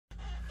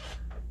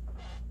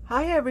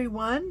Hi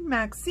everyone,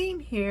 Maxine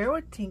here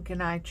with Tink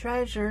and I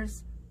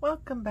Treasures.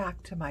 Welcome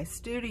back to my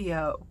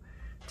studio.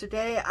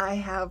 Today I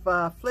have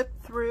a flip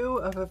through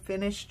of a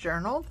finished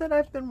journal that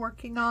I've been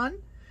working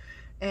on,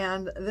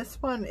 and this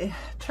one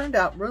turned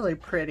out really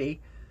pretty.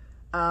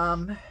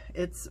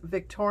 It's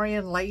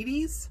Victorian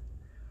ladies,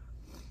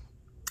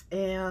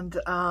 and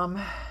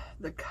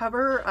the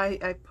cover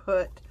I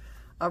put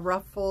a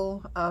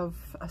ruffle of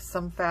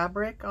some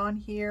fabric on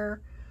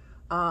here.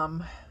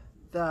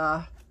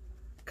 The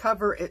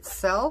cover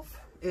itself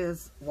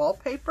is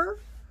wallpaper,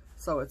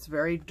 so it's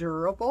very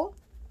durable.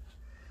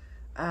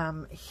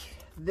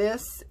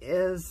 This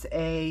is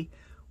a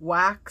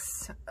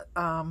wax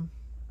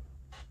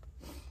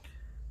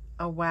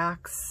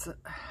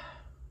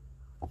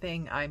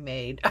thing I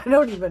made. I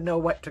don't even know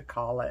what to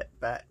call it,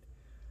 but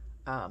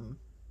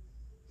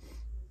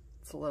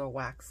it's a little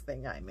wax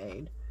thing I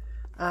made.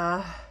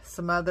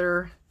 Some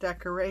other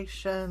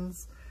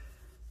decorations,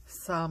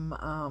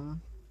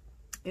 some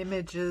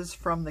images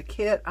from the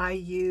kit I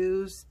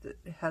used that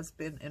has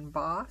been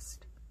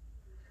embossed.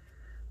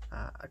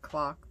 A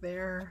clock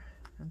there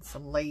and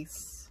some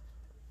lace.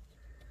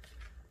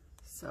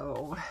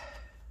 So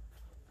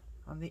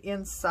on the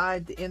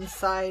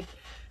inside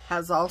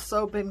has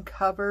also been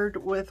covered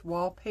with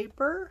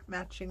wallpaper,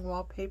 matching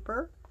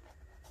wallpaper.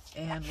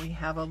 And we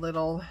have a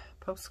little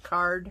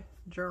postcard,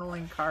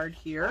 journaling card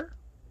here.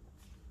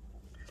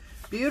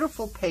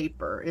 Beautiful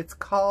paper. It's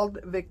called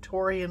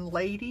Victorian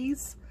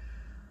Ladies.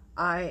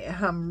 I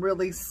am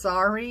really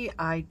sorry.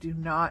 I do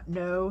not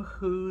know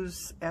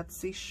whose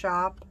Etsy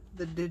shop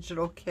the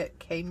digital kit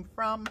came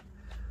from.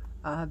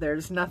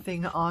 There's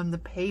nothing on the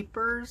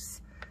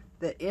papers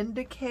that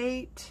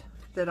indicate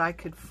that I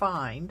could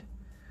find.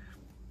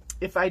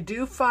 If I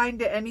do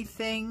find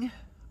anything,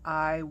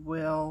 I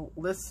will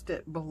list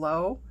it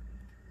below.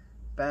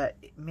 But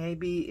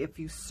maybe if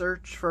you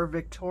search for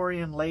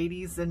Victorian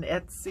Ladies in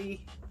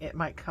Etsy, it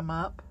might come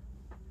up.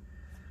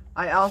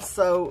 I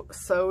also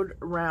sewed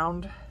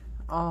around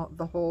all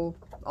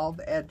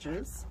the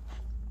edges.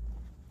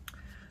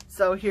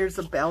 So here's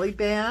a belly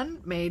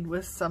band made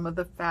with some of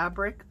the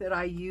fabric that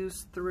I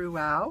used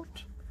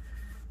throughout,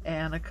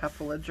 and a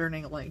couple of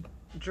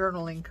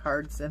journaling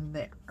cards in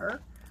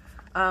there.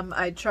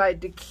 I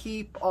tried to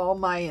keep all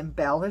my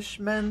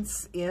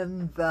embellishments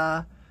in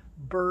the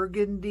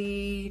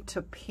burgundy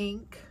to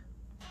pink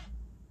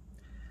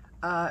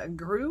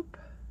group.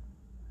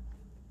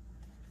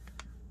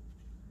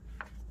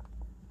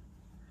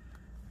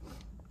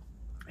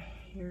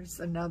 Here's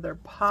another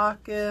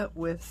pocket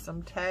with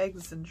some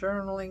tags and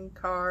journaling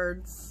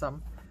cards,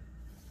 some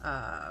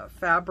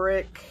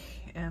fabric,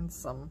 and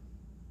some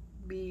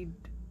bead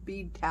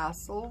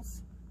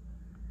tassels.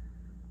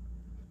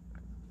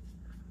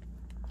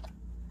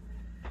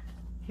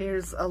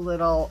 Here's a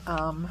little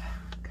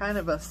kind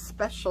of a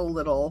special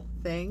little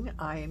thing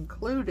I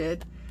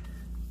included.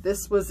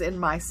 This was in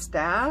my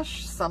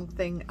stash,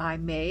 something I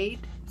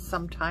made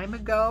some time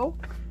ago.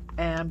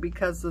 And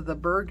because of the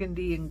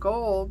burgundy and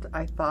gold,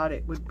 I thought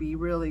it would be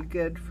really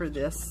good for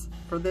this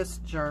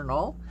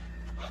journal.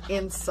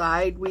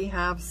 Inside we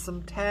have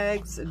some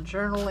tags and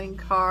journaling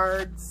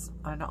cards,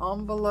 an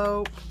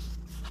envelope,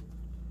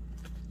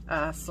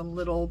 some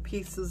little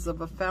pieces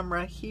of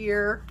ephemera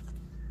here,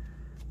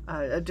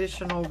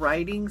 additional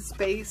writing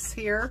space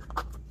here.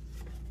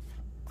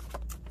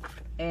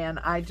 And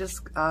I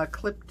just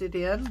clipped it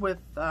in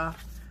with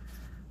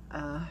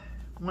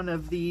one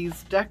of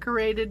these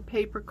decorated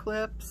paper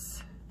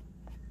clips,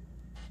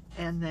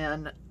 and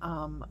then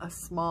a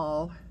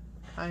small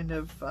kind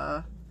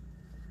of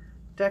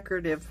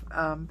decorative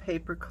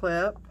paper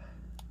clip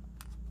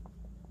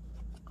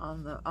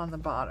on the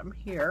bottom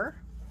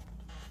here.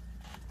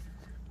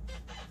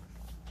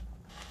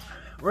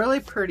 Really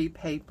pretty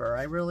paper.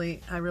 I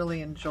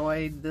really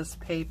enjoyed this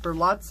paper.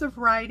 Lots of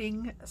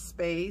writing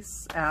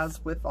space,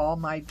 as with all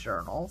my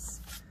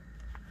journals.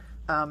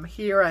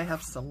 Here I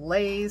have some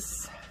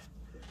lace,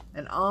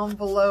 an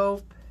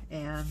envelope,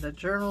 and a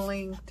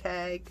journaling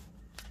tag,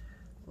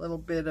 a little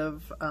bit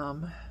of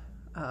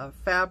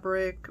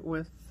fabric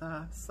with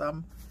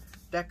some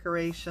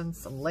decoration,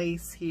 some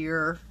lace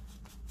here.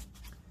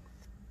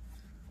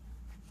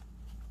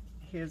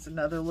 Here's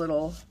another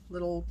little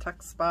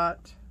tuck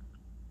spot.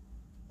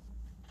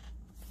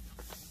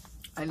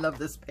 I love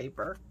this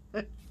paper.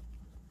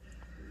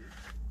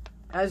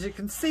 As you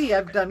can see,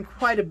 I've done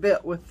quite a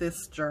bit with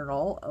this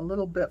journal, a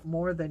little bit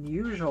more than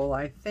usual,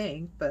 I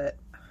think, but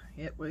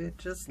it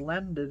just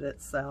lended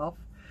itself.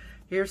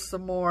 Here's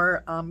some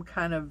more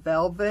kind of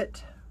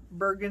velvet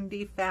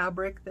burgundy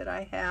fabric that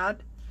I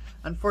had.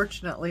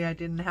 Unfortunately, I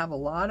didn't have a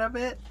lot of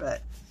it,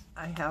 but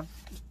I have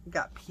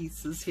got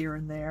pieces here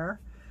and there.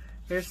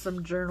 Here's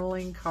some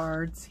journaling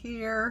cards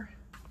here.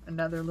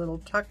 Another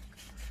little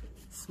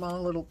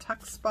small little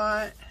tuck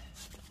spot.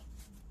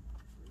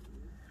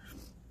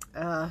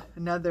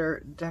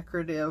 Another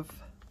decorative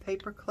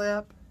paper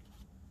clip.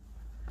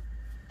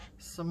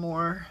 Some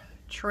more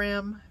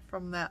trim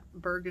from that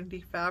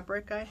burgundy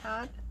fabric I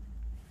had.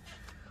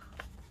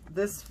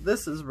 This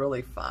is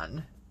really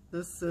fun.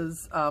 This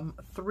is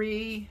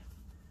three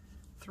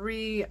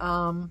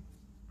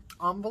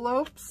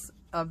envelopes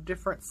of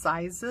different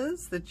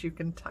sizes that you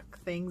can tuck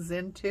things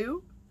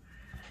into.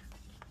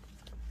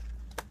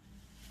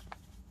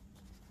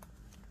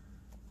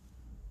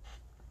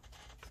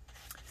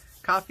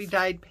 Coffee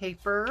dyed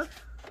paper.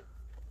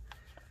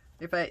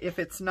 If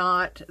it's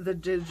not the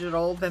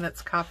digital, then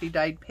it's coffee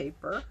dyed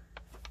paper.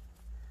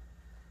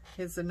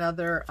 Here's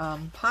another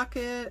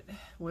pocket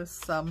with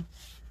some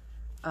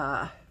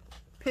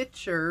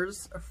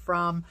pictures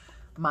from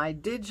my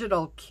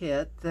digital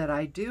kit that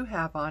I do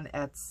have on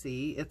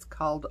Etsy. It's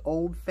called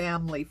Old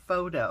Family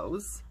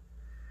Photos.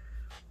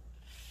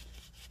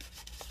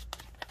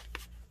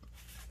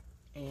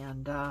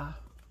 And a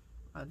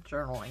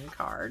journaling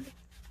card.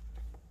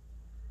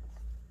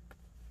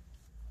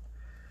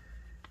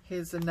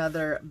 Here's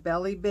another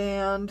belly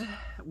band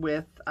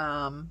with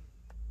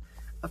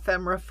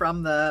ephemera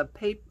from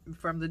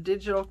the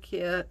digital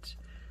kit.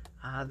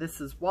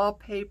 This is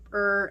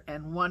wallpaper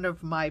and one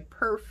of my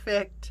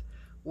perfect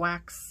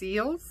wax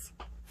seals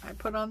I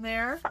put on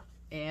there,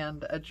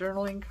 and a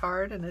journaling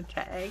card and a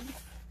tag.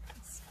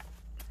 It's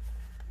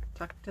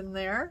tucked in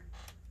there.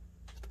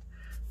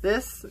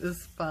 This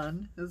is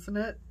fun, isn't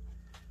it?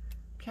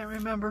 Can't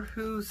remember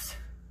whose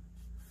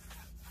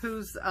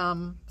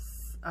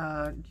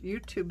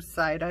YouTube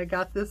site I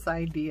got this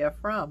idea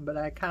from, but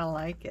I kind of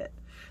like it.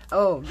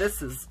 Oh,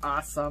 this is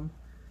awesome.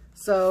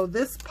 So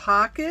this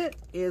pocket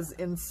is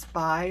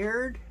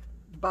inspired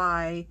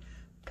by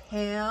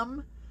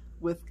Pam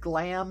with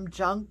Glam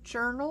Junk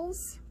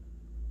Journals.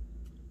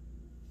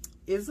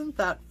 Isn't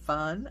that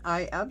fun?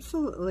 I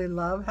absolutely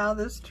love how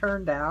this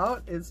turned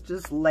out. It's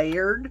just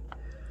layered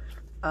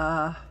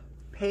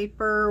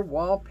paper,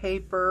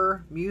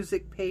 wallpaper,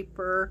 music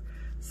paper,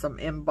 some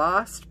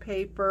embossed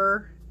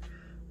paper,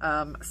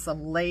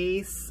 some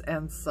lace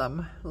and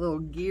some little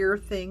gear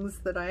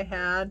things that I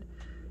had,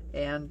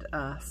 and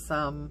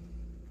some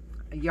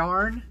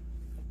yarn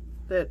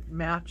that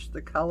matched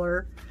the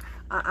color.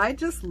 I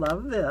just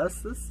love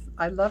this.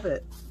 I love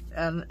it.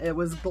 And it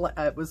was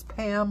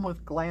Pam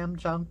with Glam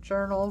Junk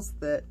Journals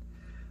that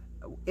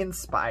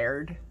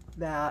inspired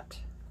that.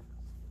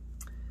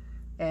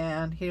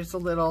 And here's a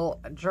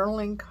little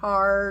journaling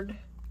card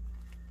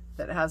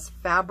that has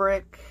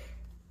fabric.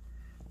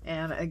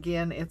 And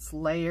again, it's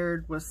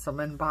layered with some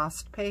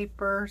embossed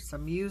paper,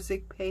 some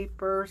music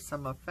paper,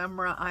 some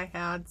ephemera I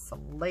had,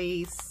 some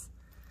lace,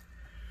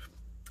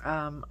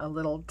 a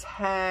little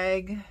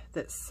tag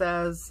that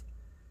says,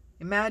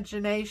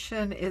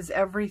 "Imagination is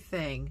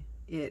everything.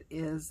 It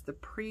is the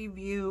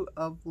preview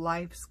of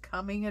life's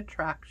coming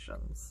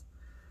attractions."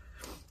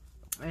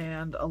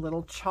 And a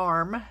little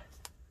charm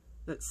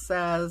that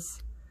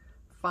says,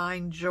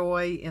 "Find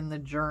joy in the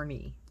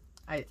journey."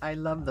 I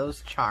love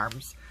those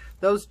charms.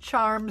 Those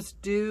charms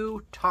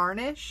do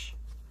tarnish,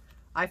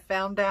 I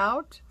found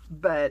out,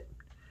 but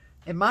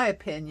in my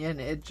opinion,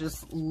 it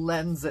just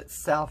lends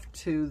itself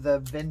to the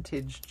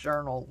vintage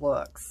journal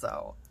look,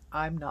 so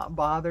I'm not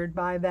bothered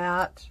by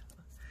that.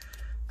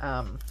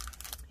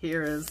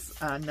 Here is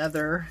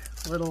another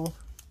little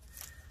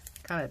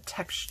kind of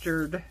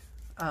textured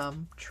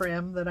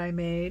trim that I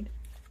made.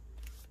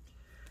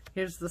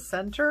 Here's the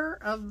center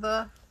of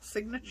the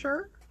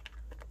signature.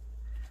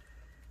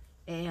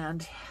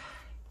 And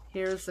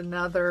here's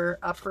another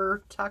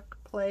upper tuck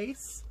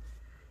place,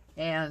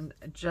 and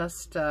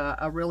just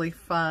a really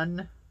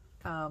fun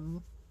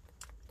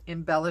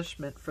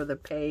embellishment for the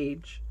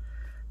page.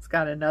 It's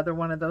got another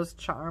one of those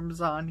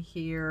charms on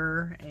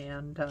here,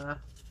 and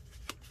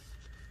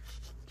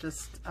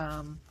just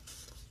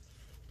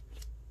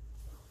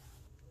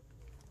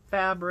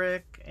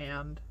fabric,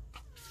 and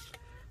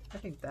I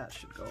think that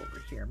should go over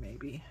here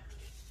maybe.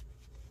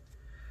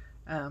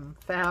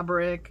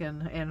 Fabric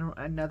and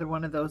another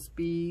one of those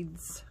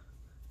beads,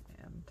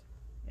 and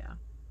yeah,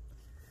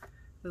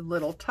 the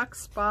little tuck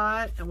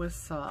spot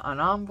with an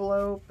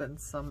envelope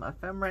and some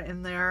ephemera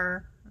in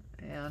there,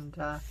 and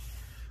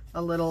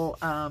a little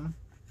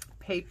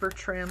paper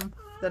trim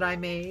that I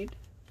made.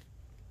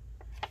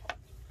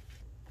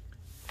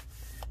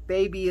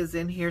 Baby is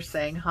in here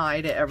saying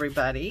hi to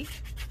everybody.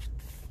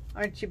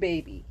 Aren't you,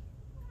 baby?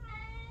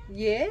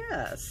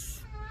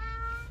 Yes.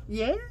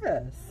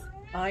 Yes.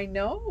 I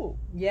know.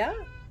 Yeah.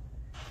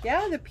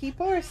 Yeah, the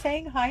people are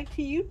saying hi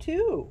to you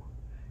too.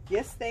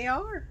 Yes, they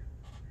are.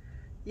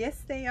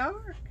 Yes, they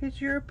are.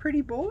 Because you're a pretty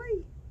boy.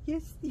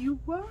 Yes, you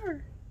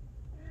are.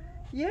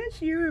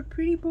 Yes, you're a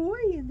pretty boy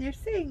and they're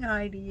saying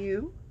hi to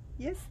you.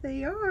 Yes,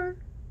 they are.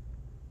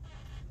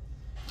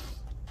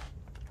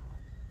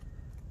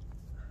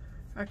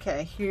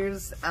 Okay,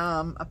 here's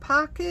a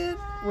pocket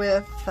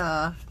with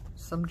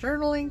some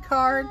journaling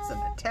cards and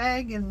a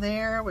tag in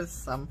there with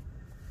some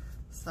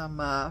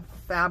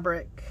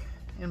fabric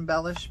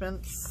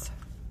embellishments.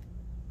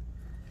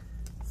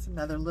 It's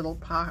another little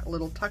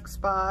tuck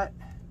spot,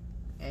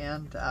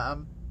 and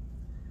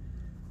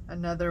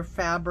another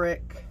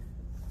fabric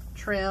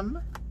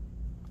trim.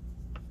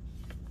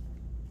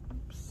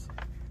 Oops.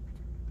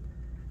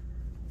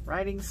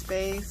 Writing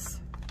space.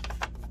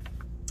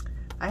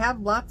 I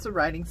have lots of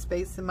writing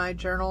space in my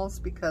journals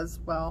because,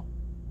 well,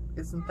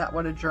 isn't that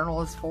what a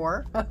journal is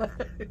for?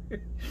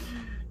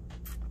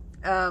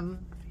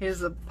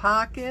 Here's a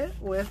pocket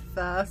with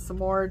some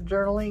more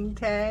journaling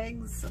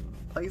tags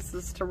and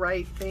places to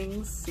write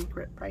things,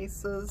 secret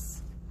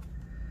prices.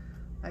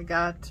 I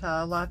got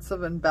lots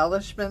of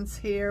embellishments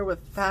here with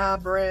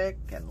fabric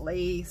and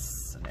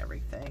lace and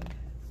everything.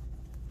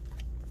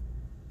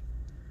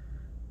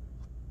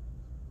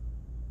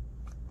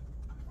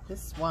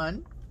 This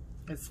one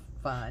is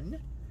fun.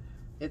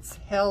 It's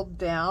held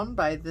down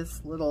by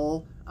this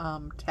little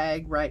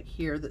tag right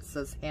here that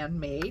says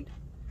handmade.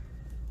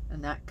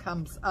 And that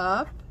comes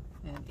up,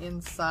 and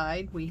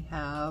inside we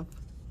have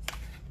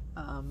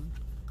a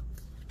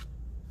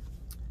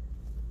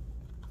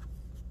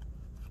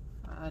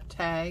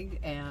tag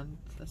and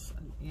this,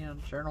 you know,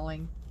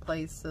 journaling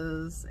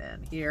places.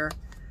 And here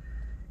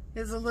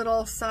is a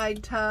little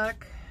side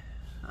tuck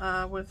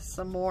with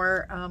some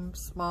more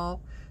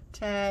small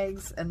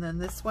tags. And then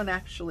this one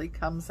actually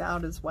comes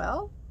out as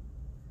well.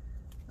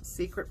 A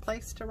secret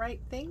place to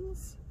write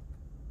things.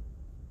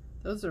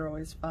 Those are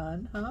always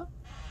fun, huh?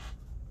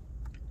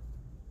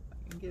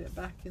 Get it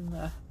back in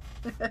the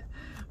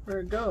where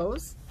it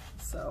goes.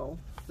 So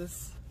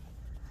this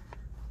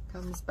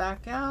comes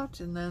back out,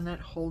 and then it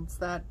holds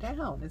that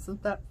down.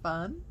 Isn't that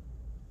fun?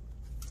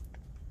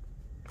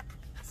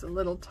 It's a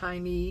little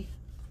tiny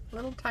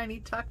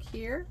tuck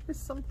here with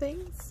some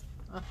things.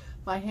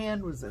 My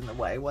hand was in the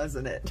way,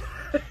 wasn't it?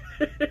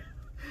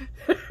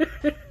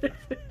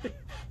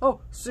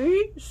 Oh,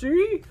 see?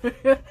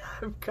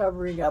 I'm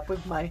covering up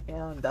with my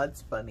hand.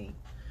 That's funny.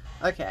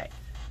 Okay.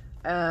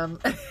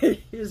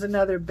 Here's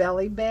another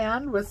belly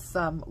band with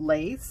some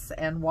lace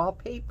and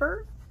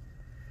wallpaper,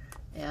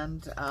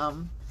 and a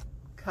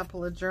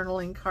couple of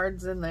journaling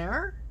cards in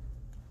there.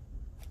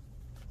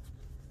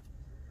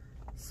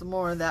 Some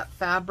more of that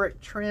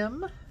fabric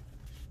trim.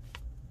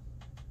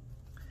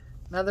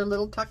 Another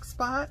little tuck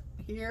spot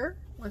here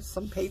with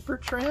some paper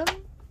trim.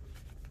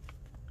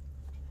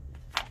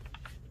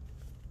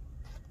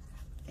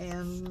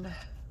 And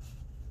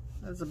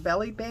there's a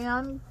belly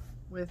band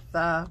with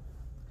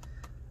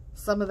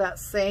some of that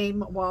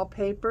same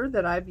wallpaper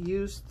that I've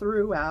used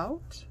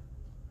throughout.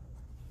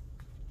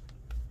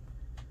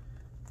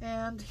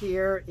 And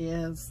here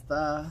is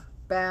the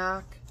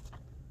back,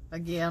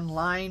 again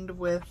lined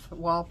with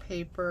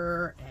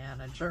wallpaper,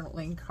 and a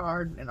journaling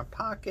card in a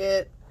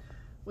pocket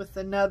with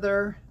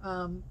another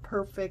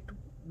perfect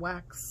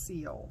wax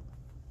seal.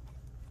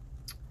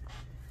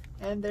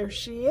 And there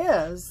she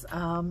is.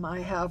 I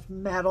have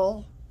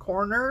metal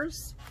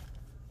corners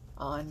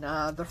on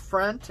the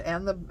front,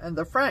 and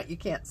the front you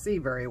can't see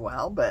very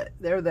well, but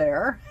they're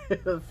there,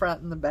 the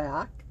front and the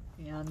back.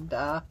 And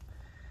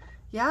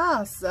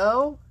yeah,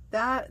 so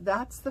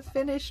that's the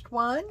finished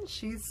one.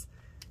 She's,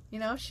 you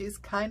know, she's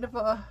kind of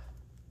a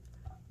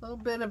little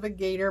bit of a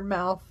gator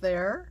mouth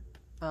there.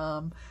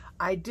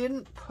 I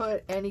didn't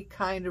put any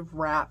kind of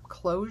wrap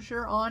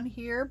closure on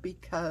here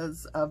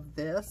because of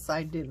this.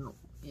 I didn't,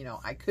 you know,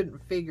 I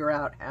couldn't figure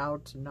out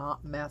how to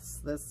not mess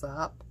this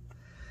up.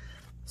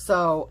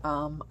 So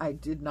I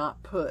did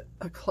not put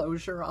a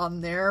closure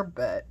on there,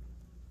 but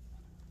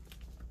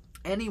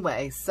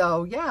anyway,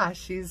 so yeah,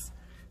 she's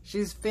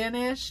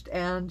finished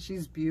and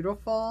she's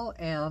beautiful,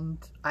 and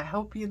I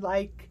hope you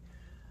liked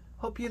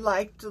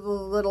the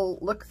little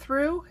look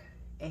through.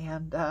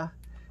 And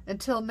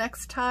until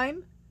next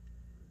time,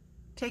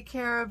 take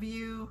care of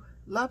you,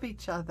 love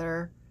each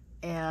other,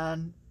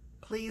 and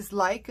please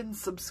like and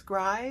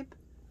subscribe,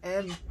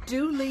 and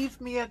do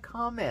leave me a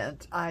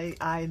comment.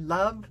 I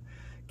love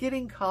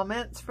getting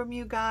comments from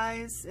you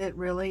guys. It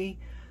really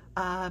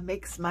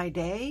makes my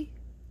day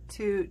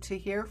to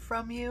hear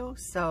from you.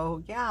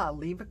 So yeah,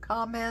 leave a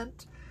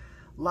comment,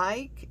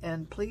 like,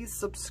 and please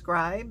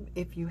subscribe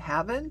if you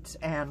haven't,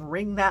 and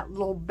ring that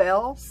little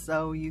bell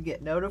so you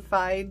get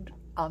notified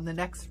on the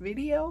next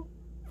video.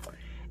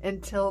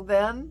 Until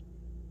then,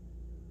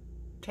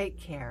 take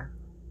care.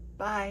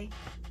 Bye.